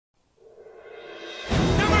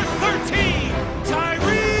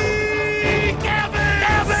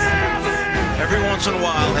once in a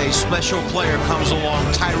while, a special player comes along.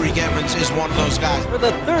 Tyreke Evans is one of those guys. For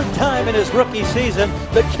the third time in his rookie season,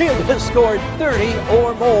 the kid has scored 30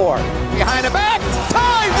 or more. Behind the back,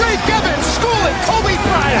 Tyreke Evans schooling Kobe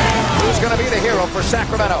Bryant, who's going to be the hero for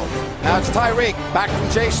Sacramento. Now it's Tyreke, back from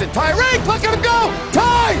Jason. Tyreke, look at him go!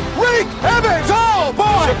 Tyreke Evans, oh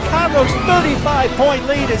boy! Chicago's 35-point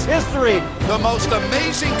lead is history. The most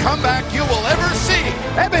amazing comeback you will ever see.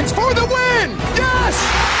 Evans for the win! Yes!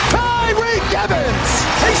 Tyreke Evans!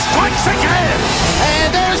 He strikes again!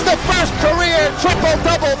 And there's the first career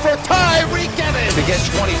triple-double for Tyreke Evans. To get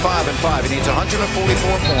 25-5, he needs 144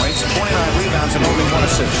 points, 29 rebounds, and only 1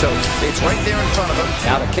 assist. So it's right there in front of him.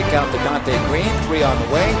 Now to kick out to Dante Green, 3 on the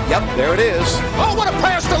way. Yep, there it is. Oh, what a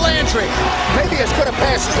pass to Landry! Maybe as good a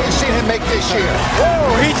pass as we've seen him make this year.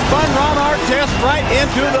 Oh, he spun Ron Artest right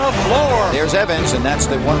into the floor. There's Evans, and that's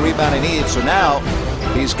the 1 rebound he needs. So now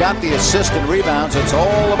he's got the assist and rebounds. It's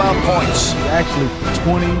all about points. Actually,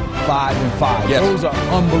 25-5. Yes. Those are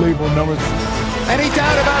unbelievable numbers. Any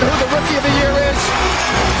doubt about who the Rookie of the Year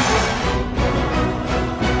is?